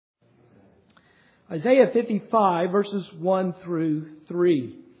Isaiah 55, verses 1 through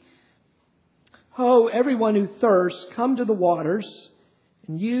 3. Ho, everyone who thirsts, come to the waters,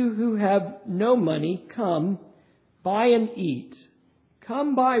 and you who have no money, come, buy and eat.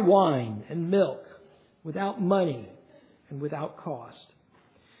 Come buy wine and milk without money and without cost.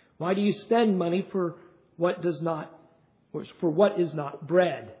 Why do you spend money for what is not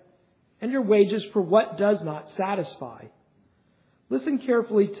bread, and your wages for what does not satisfy? Listen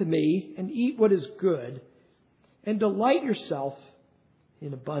carefully to me and eat what is good, and delight yourself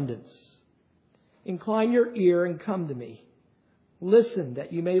in abundance. Incline your ear and come to me. Listen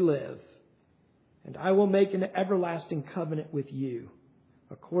that you may live, and I will make an everlasting covenant with you,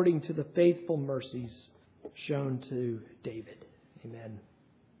 according to the faithful mercies shown to David. Amen.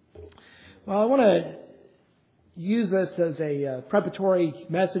 Well, I want to use this as a preparatory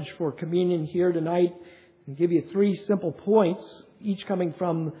message for communion here tonight and give you 3 simple points, each coming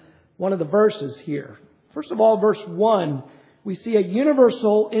from one of the verses here. First of all, verse 1, we see a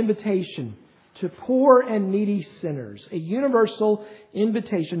universal invitation to poor and needy sinners. A universal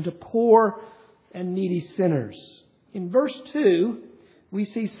invitation to poor and needy sinners. In verse 2, we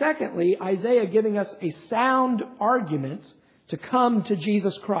see, secondly, Isaiah giving us a sound argument to come to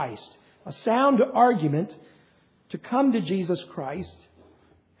Jesus Christ. A sound argument to come to Jesus Christ.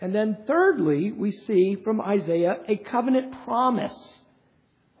 And then thirdly, we see from Isaiah a covenant promise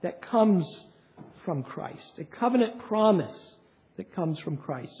that comes from Christ. A covenant promise that comes from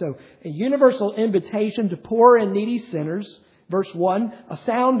Christ. So, a universal invitation to poor and needy sinners. Verse 1, a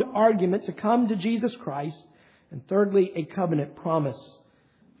sound argument to come to Jesus Christ. And thirdly, a covenant promise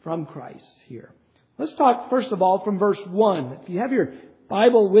from Christ here. Let's talk first of all from verse 1. If you have your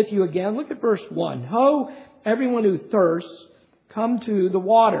Bible with you again, look at verse 1. Ho, everyone who thirsts, come to the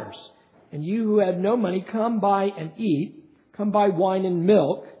waters. And you who have no money, come buy and eat. Come buy wine and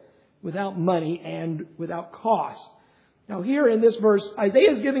milk without money and without cost. Now here in this verse,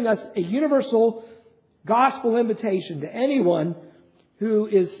 Isaiah is giving us a universal gospel invitation to anyone who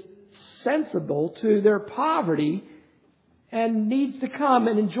is sensible to their poverty and needs to come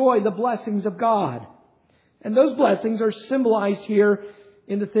and enjoy the blessings of God. And those blessings are symbolized here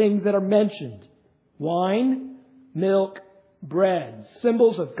in the things that are mentioned. Wine, milk, bread.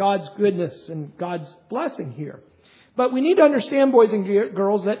 Symbols of God's goodness and God's blessing here. But we need to understand, boys and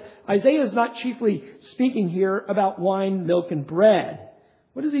girls, that Isaiah is not chiefly speaking here about wine, milk, and bread.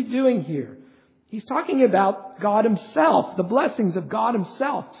 What is he doing here? He's talking about God Himself, the blessings of God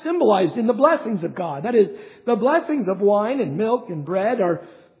Himself, symbolized in the blessings of God. That is, the blessings of wine and milk and bread are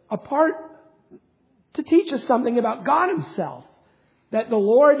a part to teach us something about God Himself. That the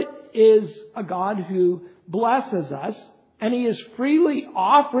Lord is a God who blesses us, and He is freely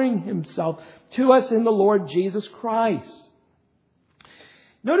offering Himself to us in the Lord Jesus Christ.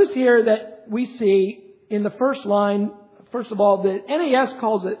 Notice here that we see in the first line, first of all, the NAS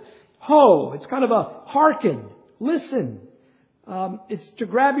calls it ho. It's kind of a hearken, listen. It's to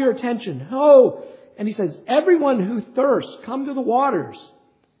grab your attention. Ho. And he says, everyone who thirsts, come to the waters.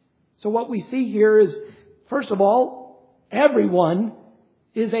 So what we see here is, first of all, everyone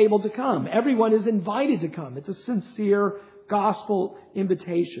is able to come. Everyone is invited to come. It's a sincere gospel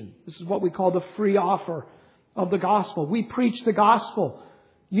invitation. This is what we call the free offer of the gospel. We preach the gospel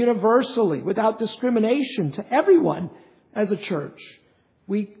universally, without discrimination, to everyone as a church.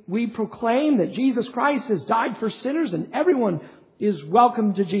 We proclaim that Jesus Christ has died for sinners, and everyone is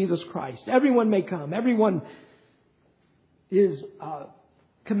welcome to Jesus Christ. Everyone may come. Everyone is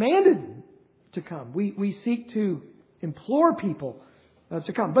commanded to come. We seek to implore people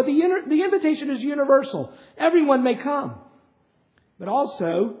to come. But the invitation is universal. Everyone may come. But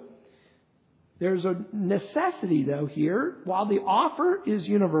also, there's a necessity, though, here. While the offer is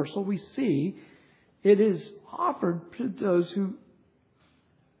universal, we see it is offered to those who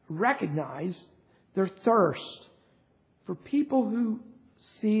recognize their thirst. For people who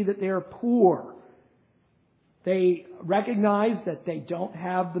see that they are poor. They recognize that they don't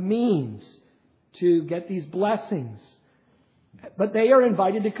have the means to get these blessings. But they are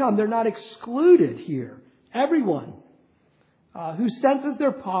invited to come. They're not excluded here. Everyone who senses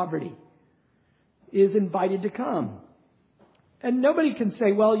their poverty is invited to come. And nobody can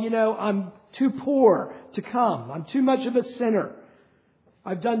say, well, I'm too poor to come. I'm too much of a sinner.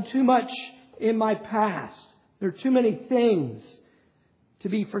 I've done too much in my past. There are too many things to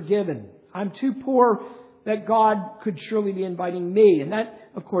be forgiven. I'm too poor that God could surely be inviting me. And that,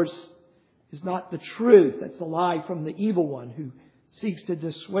 of course, is not the truth. That's a lie from the evil one who seeks to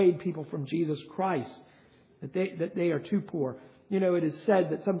dissuade people from Jesus Christ, that they are too poor. It is said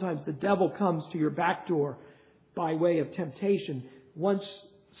that sometimes the devil comes to your back door by way of temptation. Once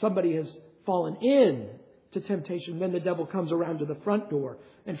somebody has fallen in to temptation, then the devil comes around to the front door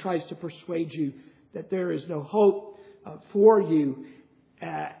and tries to persuade you that there is no hope for you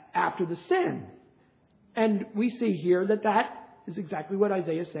after the sin. And we see here that that is exactly what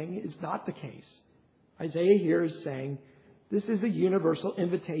Isaiah is saying is not the case. Isaiah here is saying this is a universal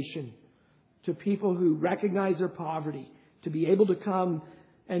invitation to people who recognize their poverty to be able to come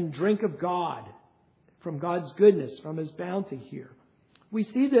and drink of God, from God's goodness, from His bounty here. We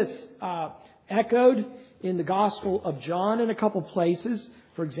see this echoed in the Gospel of John in a couple places.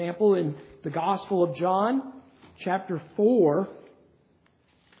 For example, in the Gospel of John, chapter 4,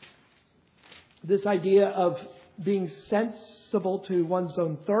 this idea of being sensible to one's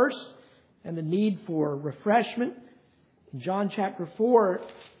own thirst and the need for refreshment. In John chapter 4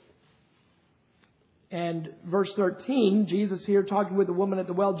 and verse 13, Jesus here talking with the woman at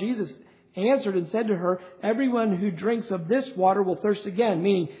the well, Jesus answered and said to her, "Everyone who drinks of this water will thirst again,"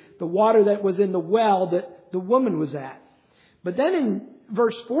 meaning the water that was in the well that the woman was at. But then in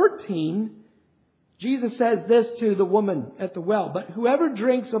verse 14, Jesus says this to the woman at the well, "But whoever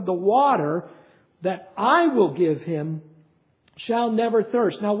drinks of the water that I will give him shall never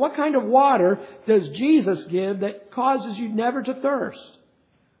thirst." Now, what kind of water does Jesus give that causes you never to thirst?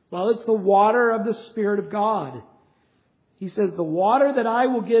 Well, it's the water of the Spirit of God. He says, "The water that I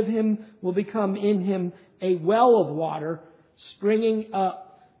will give him will become in him a well of water springing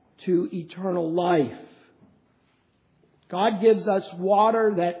up to eternal life." God gives us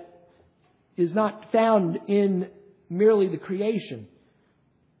water that is not found in merely the creation.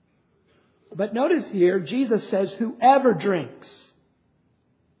 But notice here, Jesus says, "Whoever drinks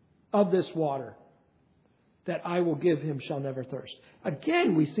of this water that I will give him shall never thirst."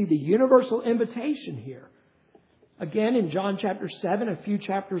 Again, we see the universal invitation here. Again, in John chapter 7, a few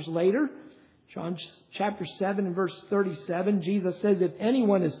chapters later, John chapter 7 and verse 37, Jesus says, "If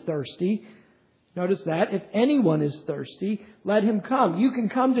anyone is thirsty," notice that, "if anyone is thirsty, let him come." You can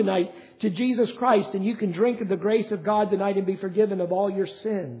come tonight to Jesus Christ and you can drink of the grace of God tonight and be forgiven of all your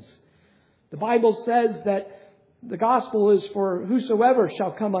sins. The Bible says that the gospel is for whosoever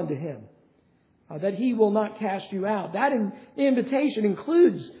shall come unto him, that he will not cast you out. That invitation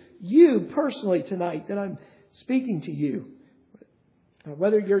includes you personally tonight that I'm speaking to you.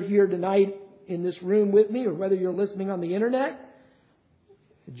 Whether you're here tonight in this room with me or whether you're listening on the internet,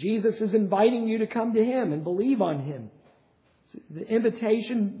 Jesus is inviting you to come to Him and believe on Him. The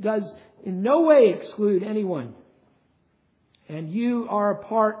invitation does in no way exclude anyone. And you are a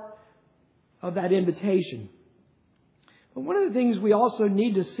part of that invitation. But one of the things we also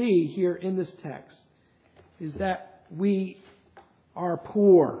need to see here in this text is that we are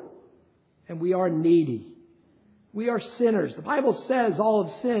poor and we are needy. We are sinners. The Bible says all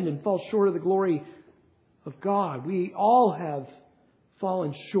have sinned and fall short of the glory of God. We all have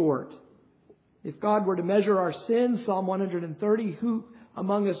fallen short. If God were to measure our sins, Psalm 130, who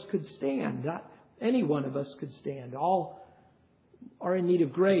among us could stand? Not any one of us could stand. All are in need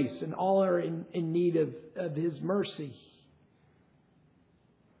of grace and all are in need of His mercy.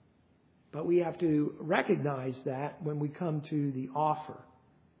 But we have to recognize that when we come to the offer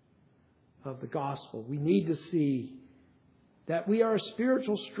of the gospel. We need to see that we are a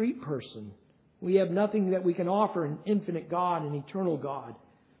spiritual street person. We have nothing that we can offer an infinite God, an eternal God.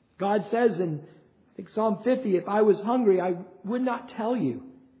 God says in, I think, Psalm 50, "If I was hungry, I would not tell you."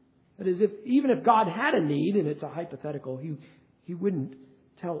 That is, even if God had a need, and it's a hypothetical, He wouldn't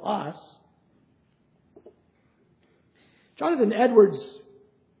tell us. Jonathan Edwards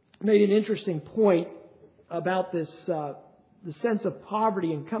made an interesting point about this, the sense of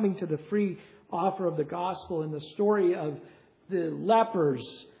poverty and coming to the free offer of the gospel in the story of the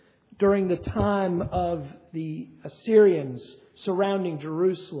lepers during the time of the Assyrians surrounding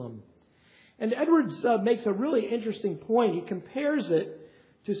Jerusalem. And Edwards makes a really interesting point. He compares it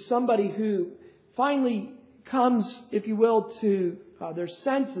to somebody who finally comes, if you will, to their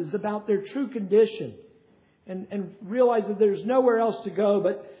senses about their true condition and realize that there's nowhere else to go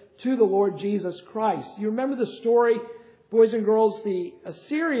but to the Lord Jesus Christ. You remember the story, boys and girls, the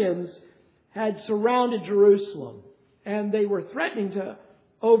Assyrians had surrounded Jerusalem and they were threatening to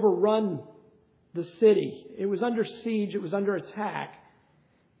overrun the city. It was under siege. It was under attack.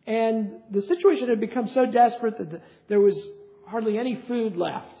 And the situation had become so desperate that there was hardly any food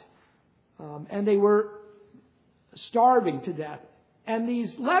left. And they were starving to death. And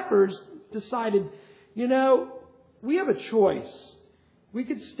these lepers decided, we have a choice. We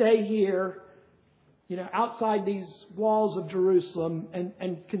could stay here, outside these walls of Jerusalem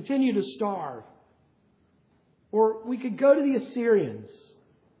and continue to starve. Or we could go to the Assyrians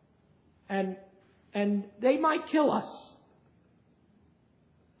and they might kill us.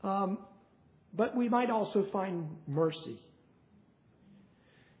 but we might also find mercy.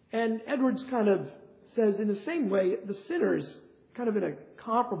 And Edwards kind of says in the same way, the sinner is kind of in a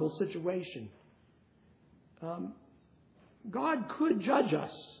comparable situation. God could judge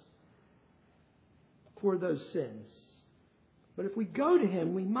us for those sins. But if we go to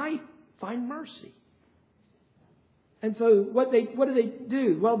Him, we might find mercy. And so what do they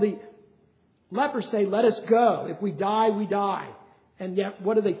do? Well, the lepers say, let us go. If we die, we die. And yet,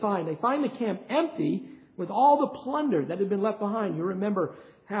 what do they find? They find the camp empty with all the plunder that had been left behind. You remember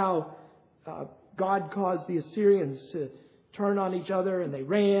how God caused the Assyrians to turn on each other, and they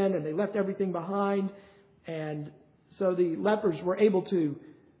ran, and they left everything behind. And so the lepers were able to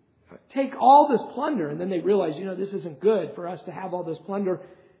take all this plunder, and then they realized, this isn't good for us to have all this plunder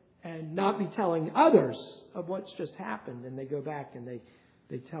and not be telling others of what's just happened. And they go back and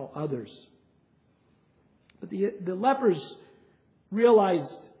they tell others. But the lepers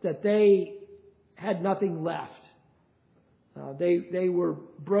realized that they had nothing left. They were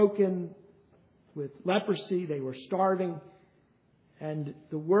broken with leprosy. They were starving. And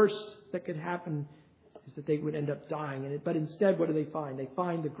the worst that could happen is that they would end up dying. But instead, what do they find? They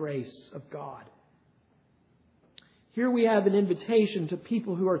find the grace of God. Here we have an invitation to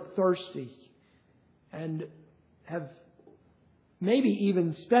people who are thirsty and have maybe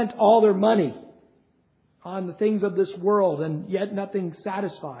even spent all their money on the things of this world, and yet nothing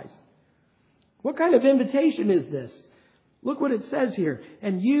satisfies. What kind of invitation is this? Look what it says here.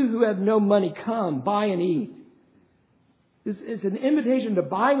 And you who have no money, come, buy and eat. It's an invitation to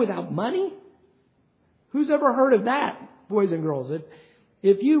buy without money? Who's ever heard of that, boys and girls?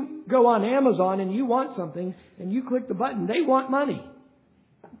 If you go on Amazon and you want something and you click the button, they want money.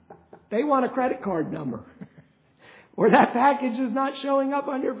 They want a credit card number. Or that package is not showing up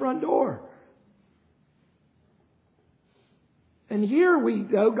on your front door. And here we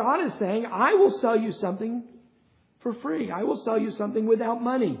go. God is saying, I will sell you something for free. I will sell you something without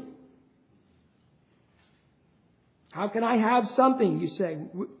money. How can I have something, you say,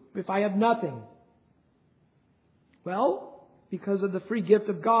 if I have nothing? Well, because of the free gift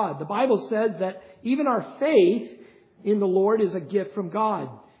of God. The Bible says that even our faith in the Lord is a gift from God.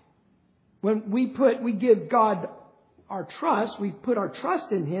 When we give God our trust, we put our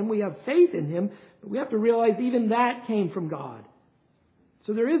trust in Him, we have faith in Him, but we have to realize even that came from God.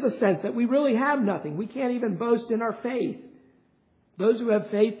 So there is a sense that we really have nothing. We can't even boast in our faith. Those who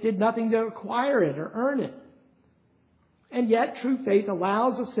have faith did nothing to acquire it or earn it. And yet true faith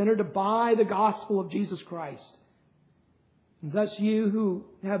allows a sinner to buy the gospel of Jesus Christ. And thus you who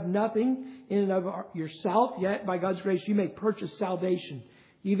have nothing in and of yourself, yet by God's grace you may purchase salvation.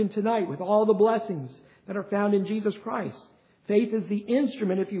 Even tonight with all the blessings that are found in Jesus Christ. Faith is the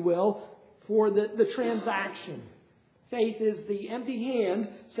instrument, if you will, for the transaction. Faith is the empty hand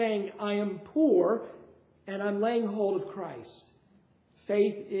saying, I am poor and I'm laying hold of Christ.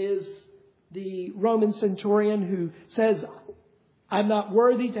 Faith is the Roman centurion who says, I'm not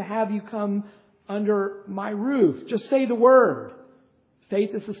worthy to have you come under my roof. Just say the word.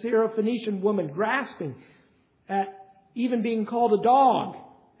 Faith is the Syrophoenician woman grasping at even being called a dog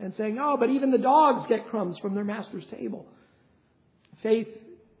and saying, oh, but even the dogs get crumbs from their master's table. Faith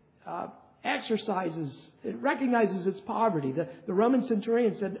exercises, it recognizes its poverty. The Roman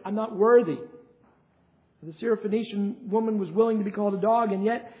centurion said, I'm not worthy. The Syrophoenician woman was willing to be called a dog, and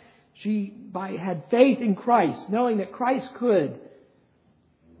yet she had faith in Christ, knowing that Christ could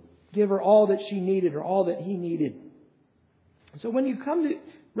give her all that she needed or all that he needed. So when you come to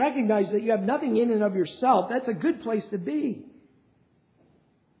recognize that you have nothing in and of yourself, that's a good place to be.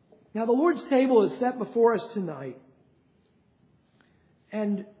 Now the Lord's table is set before us tonight.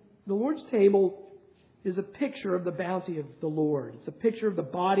 And the Lord's table is a picture of the bounty of the Lord. It's a picture of the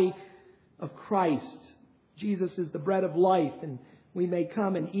body of Christ. Jesus is the bread of life, and we may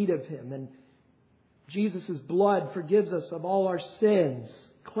come and eat of Him. And Jesus' blood forgives us of all our sins,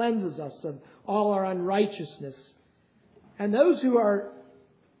 cleanses us of all our unrighteousness. And those who are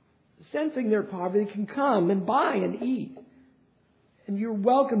sensing their poverty can come and buy and eat. And you're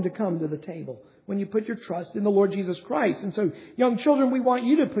welcome to come to the table when you put your trust in the Lord Jesus Christ. And so, young children, we want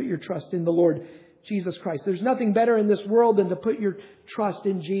you to put your trust in the Lord Jesus Christ. There's nothing better in this world than to put your trust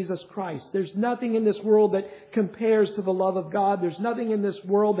in Jesus Christ. There's nothing in this world that compares to the love of God. There's nothing in this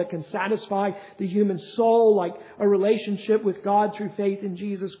world that can satisfy the human soul like a relationship with God through faith in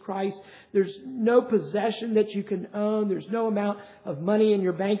Jesus Christ. There's no possession that you can own. There's no amount of money in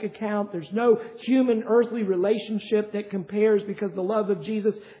your bank account. There's no human earthly relationship that compares, because the love of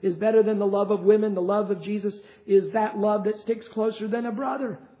Jesus is better than the love of women. The love of Jesus is that love that sticks closer than a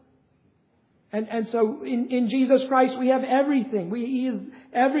brother. And so in Jesus Christ we have everything. He is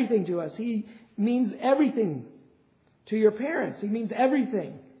everything to us. He means everything to your parents. He means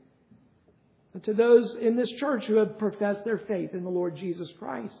everything to those in this church who have professed their faith in the Lord Jesus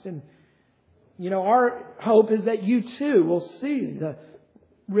Christ. And, our hope is that you too will see the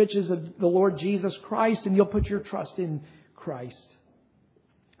riches of the Lord Jesus Christ and you'll put your trust in Christ.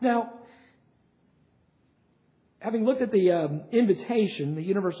 Now, having looked at the invitation, the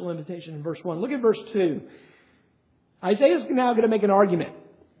universal invitation in verse 1, look at verse 2. Isaiah is now going to make an argument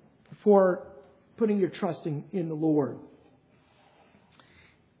for putting your trust in the Lord.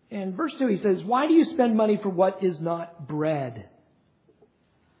 And verse 2 he says, why do you spend money for what is not bread?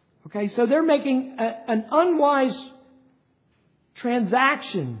 Okay, so they're making an unwise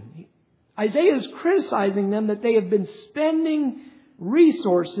transaction. Isaiah is criticizing them that they have been spending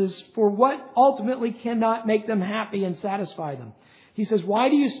resources for what ultimately cannot make them happy and satisfy them. He says, why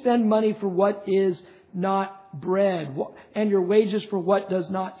do you spend money for what is not bread and your wages for what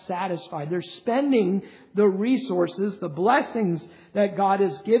does not satisfy? They're spending the resources, the blessings that God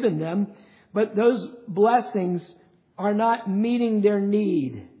has given them, but those blessings are not meeting their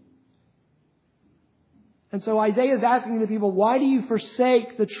need. And so Isaiah is asking the people, why do you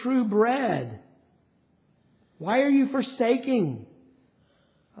forsake the true bread? Why are you forsaking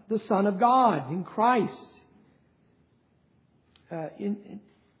the Son of God in Christ?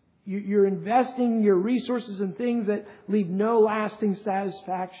 You're investing your resources in things that leave no lasting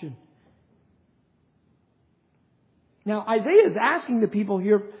satisfaction. Now, Isaiah is asking the people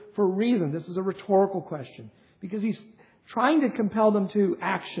here for a reason. This is a rhetorical question because he's trying to compel them to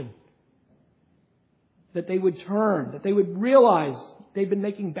action. That they would turn, that they would realize they've been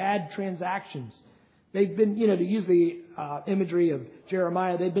making bad transactions. They've been, to use the imagery of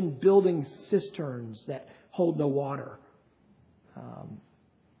Jeremiah, they've been building cisterns that hold no water.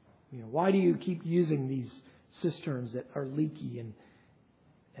 Why do you keep using these cisterns that are leaky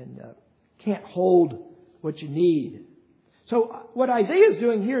and can't hold what you need? So what Isaiah is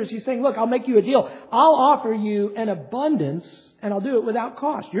doing here is he's saying, look, I'll make you a deal. I'll offer you an abundance and I'll do it without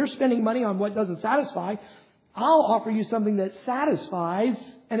cost. You're spending money on what doesn't satisfy. I'll offer you something that satisfies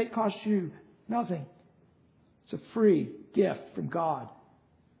and it costs you nothing. It's a free gift from God.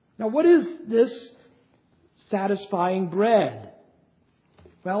 Now, what is this satisfying bread?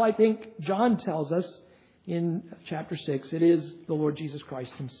 Well, I think John tells us in chapter 6, it is the Lord Jesus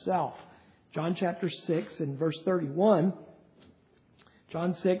Christ Himself. John chapter 6 and verse 31.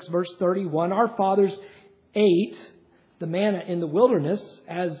 John 6 verse 31. Our fathers ate the manna in the wilderness.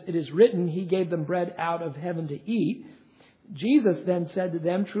 As it is written, He gave them bread out of heaven to eat. Jesus then said to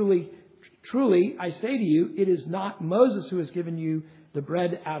them, Truly, truly, I say to you, it is not Moses who has given you the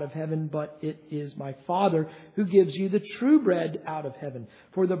bread out of heaven, but it is my Father who gives you the true bread out of heaven.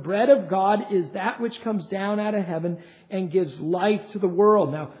 For the bread of God is that which comes down out of heaven and gives life to the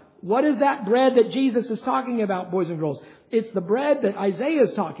world. Now, what is that bread that Jesus is talking about, boys and girls? It's the bread that Isaiah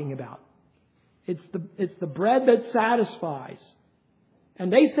is talking about. It's the bread that satisfies.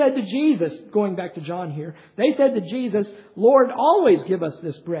 And they said to Jesus, going back to John here, they said to Jesus, Lord, always give us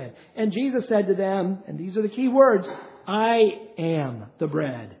this bread. And Jesus said to them, and these are the key words, I am the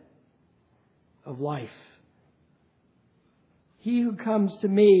bread of life. He who comes to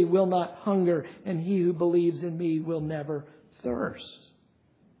me will not hunger, and he who believes in me will never thirst.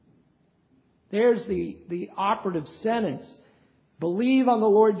 There's the operative sentence. Believe on the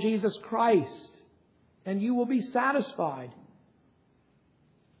Lord Jesus Christ, and you will be satisfied.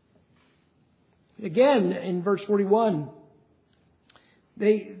 Again, in verse 41,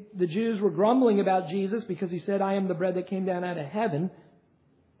 the Jews were grumbling about Jesus because He said, I am the bread that came down out of heaven.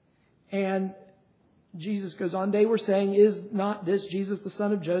 And Jesus goes on, they were saying, is not this Jesus the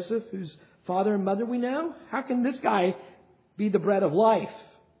son of Joseph, whose father and mother we know? How can this guy be the bread of life?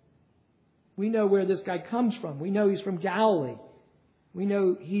 We know where this guy comes from. We know he's from Galilee. We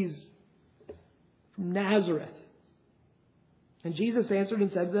know he's from Nazareth. And Jesus answered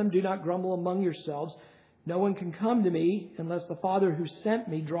and said to them, do not grumble among yourselves. No one can come to me unless the Father who sent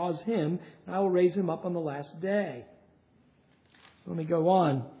me draws him, and I will raise him up on the last day. Let me go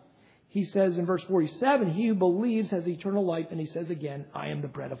on. He says in verse 47, he who believes has eternal life, and he says again, I am the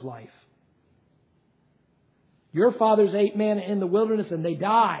bread of life. Your fathers ate manna in the wilderness and they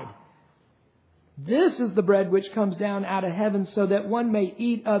died. This is the bread which comes down out of heaven so that one may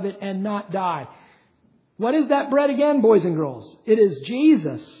eat of it and not die. What is that bread again, boys and girls? It is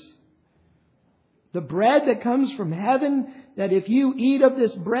Jesus. The bread that comes from heaven, that if you eat of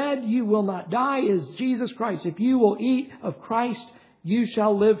this bread, you will not die, is Jesus Christ. If you will eat of Christ, you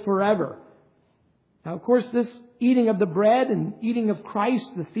shall live forever. Now, of course, this eating of the bread and eating of Christ,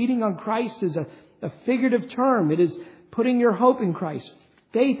 the feeding on Christ, is a figurative term. It is putting your hope in Christ,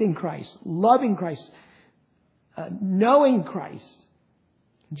 faith in Christ, loving Christ, knowing Christ.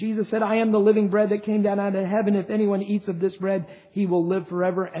 Jesus said, I am the living bread that came down out of heaven. If anyone eats of this bread, he will live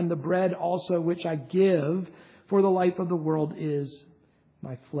forever. And the bread also which I give for the life of the world is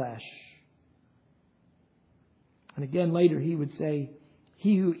my flesh. And again later he would say,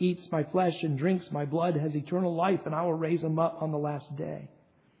 he who eats my flesh and drinks my blood has eternal life, and I will raise him up on the last day.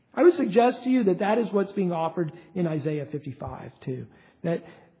 I would suggest to you that that is what's being offered in Isaiah 55 too. That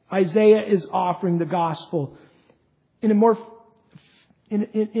Isaiah is offering the gospel in a more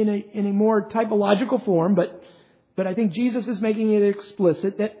typological form, but I think Jesus is making it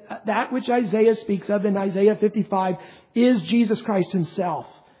explicit that which Isaiah speaks of in Isaiah 55 is Jesus Christ himself,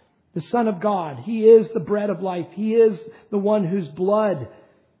 the Son of God. He is the bread of life. He is the one whose blood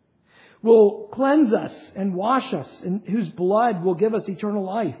will cleanse us and wash us, and whose blood will give us eternal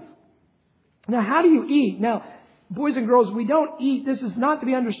life. Now, how do you eat? Now, boys and girls, we don't eat. This is not to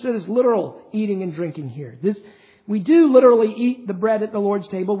be understood as literal eating and drinking here. We do literally eat the bread at the Lord's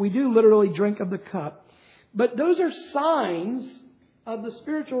table. We do literally drink of the cup. But those are signs of the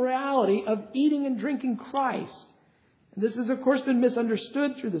spiritual reality of eating and drinking Christ. And this has, of course, been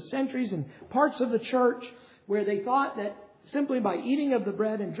misunderstood through the centuries in parts of the church where they thought that simply by eating of the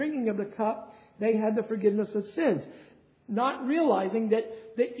bread and drinking of the cup, they had the forgiveness of sins. Not realizing that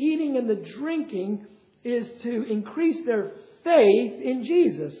the eating and the drinking is to increase their faith in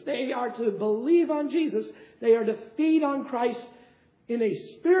Jesus. They are to believe on Jesus. They are to feed on Christ in a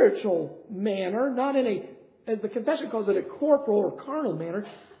spiritual manner, not in a, as the confession calls it, a corporal or carnal manner.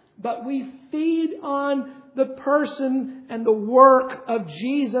 But we feed on the person and the work of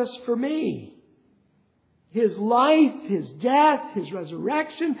Jesus for me. His life, His death, His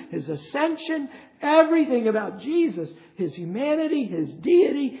resurrection, His ascension, everything about Jesus, His humanity, His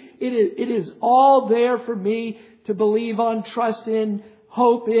deity, it is all there for me to believe on, trust in,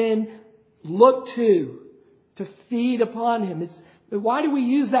 hope in, look to feed upon Him. Why do we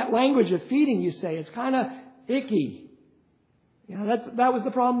use that language of feeding, you say? It's kind of icky. That was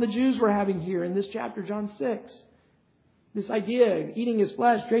the problem the Jews were having here in this chapter, John 6. This idea of eating His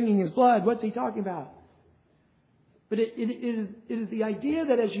flesh, drinking His blood, what's He talking about? But it is the idea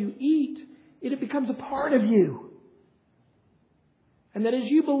that as you eat, it becomes a part of you. And that as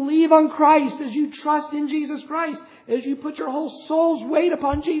you believe on Christ, as you trust in Jesus Christ, as you put your whole soul's weight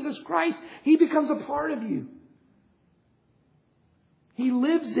upon Jesus Christ, He becomes a part of you. He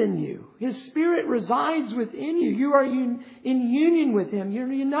lives in you. His Spirit resides within you. You are in union with Him. You're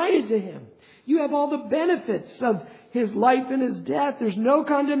united to Him. You have all the benefits of His life and His death. There's no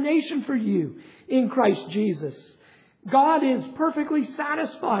condemnation for you in Christ Jesus. God is perfectly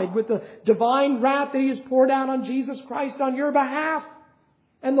satisfied with the divine wrath that He has poured out on Jesus Christ on your behalf.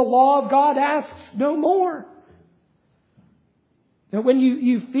 And the law of God asks no more. Now, when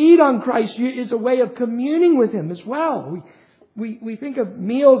you feed on Christ, it's a way of communing with Him as well. We think of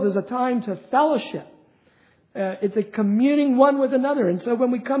meals as a time to fellowship. It's a communing one with another. And so when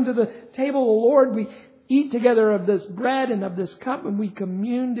we come to the table of the Lord, we eat together of this bread and of this cup, and we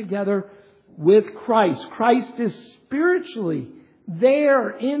commune together with Christ. Christ is spiritually there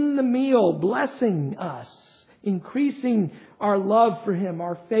in the meal, blessing us, increasing our love for Him,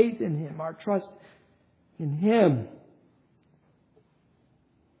 our faith in Him, our trust in Him.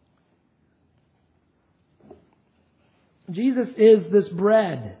 Jesus is this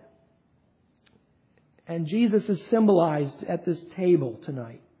bread. And Jesus is symbolized at this table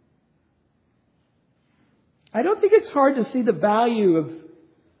tonight. I don't think it's hard to see the value of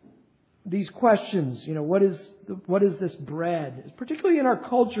these questions. What is this bread? Particularly in our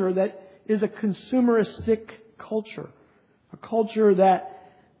culture that is a consumeristic culture. A culture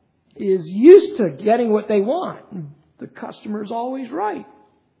that is used to getting what they want. The customer's always right.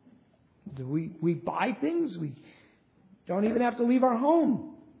 We buy things. We don't even have to leave our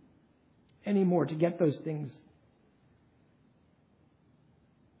home anymore to get those things.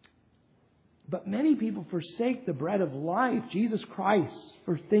 But many people forsake the bread of life, Jesus Christ,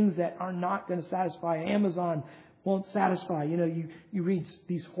 for things that are not going to satisfy. Amazon won't satisfy. You read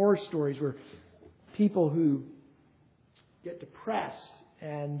these horror stories where people who get depressed,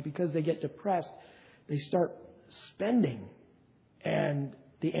 and because they get depressed, they start spending. And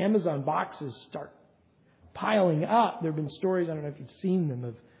the Amazon boxes start piling up. There have been stories, I don't know if you've seen them,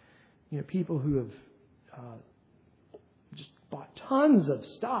 of people who have just bought tons of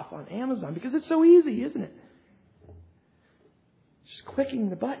stuff on Amazon because it's so easy, isn't it? Just clicking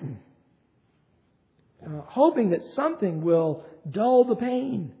the button, hoping that something will dull the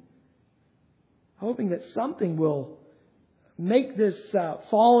pain, hoping that something will make this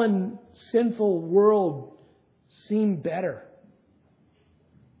fallen, sinful world seem better.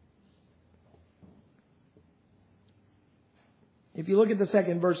 If you look at the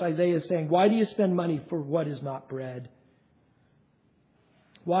second verse, Isaiah is saying, why do you spend money for what is not bread?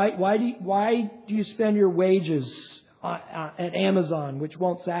 Why do you spend your wages at Amazon, which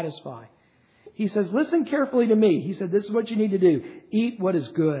won't satisfy? He says, listen carefully to me. He said, this is what you need to do. Eat what is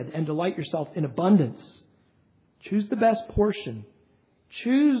good and delight yourself in abundance. Choose the best portion.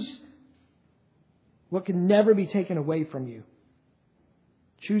 Choose what can never be taken away from you.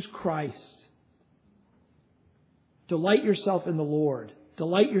 Choose Christ. Delight yourself in the Lord.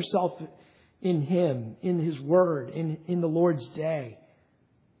 Delight yourself in Him, in His Word, in the Lord's day.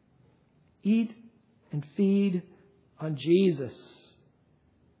 Eat and feed on Jesus,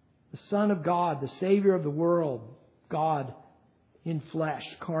 the Son of God, the Savior of the world, God in flesh,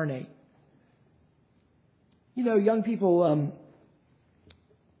 carnate. You know, young people,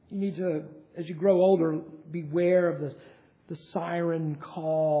 you need to, as you grow older, beware of the siren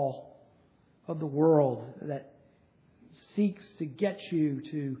call of the world that seeks to get you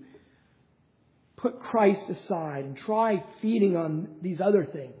to put Christ aside and try feeding on these other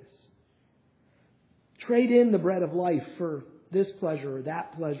things. Trade in the bread of life for this pleasure or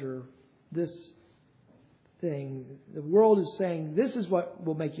that pleasure, this thing. The world is saying, this is what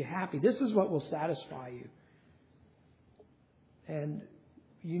will make you happy. This is what will satisfy you. And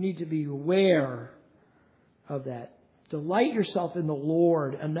you need to be aware of that. Delight yourself in the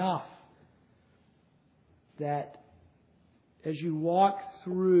Lord enough that as you walk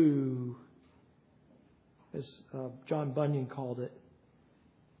through, as John Bunyan called it,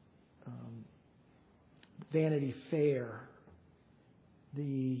 Vanity Fair,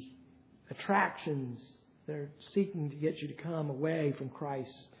 the attractions that are seeking to get you to come away from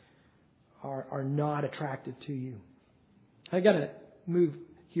Christ are not attractive to you. I got to move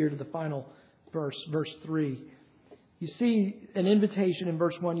here to the final verse, verse 3. You see an invitation in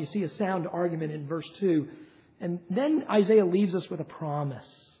verse 1. You see a sound argument in verse 2. And then Isaiah leaves us with a promise,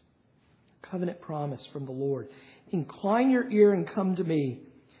 a covenant promise from the Lord. Incline your ear and come to me.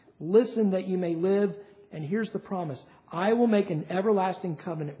 Listen that you may live. And here's the promise. I will make an everlasting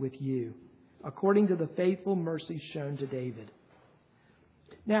covenant with you, according to the faithful mercy shown to David.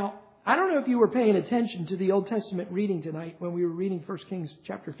 Now, I don't know if you were paying attention to the Old Testament reading tonight when we were reading 1 Kings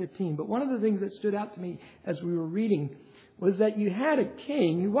chapter 15. But one of the things that stood out to me as we were reading was that you had a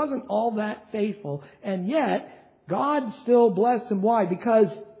king who wasn't all that faithful, and yet God still blessed him. Why? Because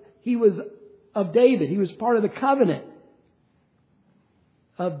he was of David. He was part of the covenant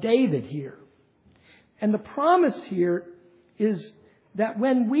of David here. And the promise here is that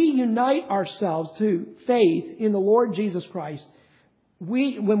when we unite ourselves to faith in the Lord Jesus Christ,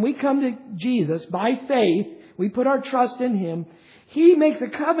 when we come to Jesus by faith, we put our trust in Him, He makes a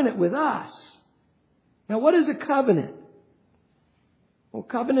covenant with us. Now, what is a covenant? Well,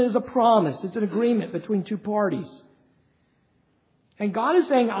 covenant is a promise. It's an agreement between two parties. And God is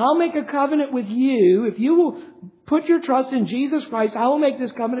saying, I'll make a covenant with you. If you will put your trust in Jesus Christ, I will make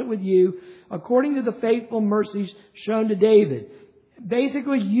this covenant with you according to the faithful mercies shown to David.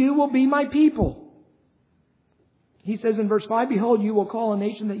 Basically, you will be my people. He says in verse 5, behold, you will call a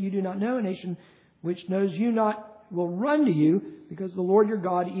nation that you do not know, a nation which knows you not will run to you, because the Lord your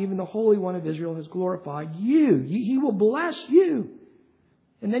God, even the Holy One of Israel, has glorified you. He will bless you.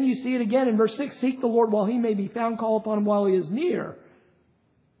 And then you see it again in verse 6, seek the Lord while He may be found, call upon Him while He is near.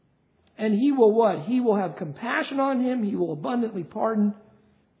 And He will what? He will have compassion on him. He will abundantly pardon,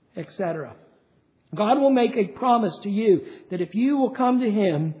 etc. God will make a promise to you that if you will come to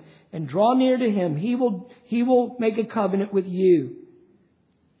Him and draw near to Him, He will make a covenant with you.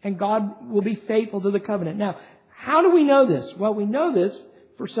 And God will be faithful to the covenant. Now, how do we know this? Well, we know this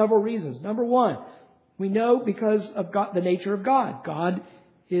for several reasons. Number one, we know because of God, the nature of God. God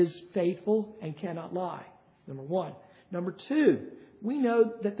is faithful and cannot lie. That's number one. Number two, we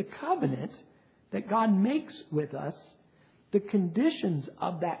know that the covenant that God makes with us, the conditions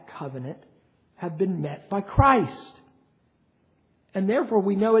of that covenant have been met by Christ. And therefore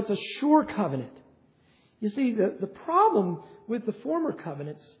we know it's a sure covenant. You see, the problem with the former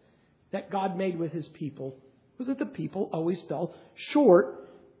covenants that God made with His people was that the people always fell short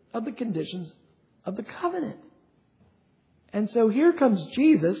of the conditions of the covenant. And so here comes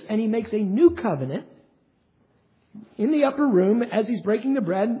Jesus, and He makes a new covenant in the upper room as He's breaking the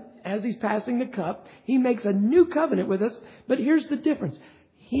bread, as He's passing the cup. He makes a new covenant with us. But here's the difference.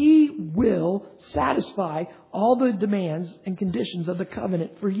 He will satisfy all the demands and conditions of the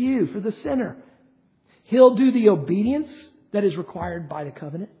covenant for you, for the sinner. He'll do the obedience that is required by the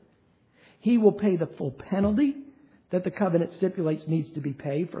covenant. He will pay the full penalty that the covenant stipulates needs to be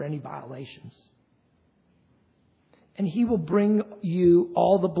paid for any violations. And He will bring you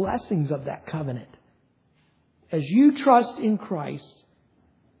all the blessings of that covenant. As you trust in Christ,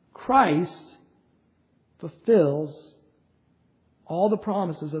 Christ fulfills all the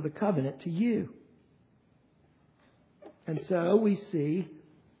promises of the covenant to you. And so we see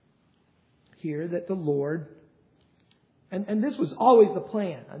here that the Lord, and this was always the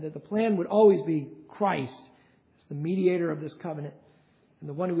plan, that the plan would always be Christ as the mediator of this covenant and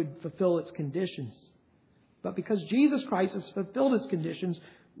the one who would fulfill its conditions. But because Jesus Christ has fulfilled its conditions,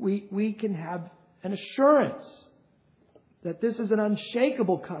 we can have an assurance that this is an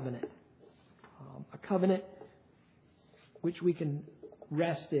unshakable covenant, a covenant which we can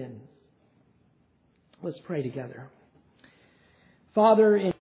rest in. Let's pray together. Father, in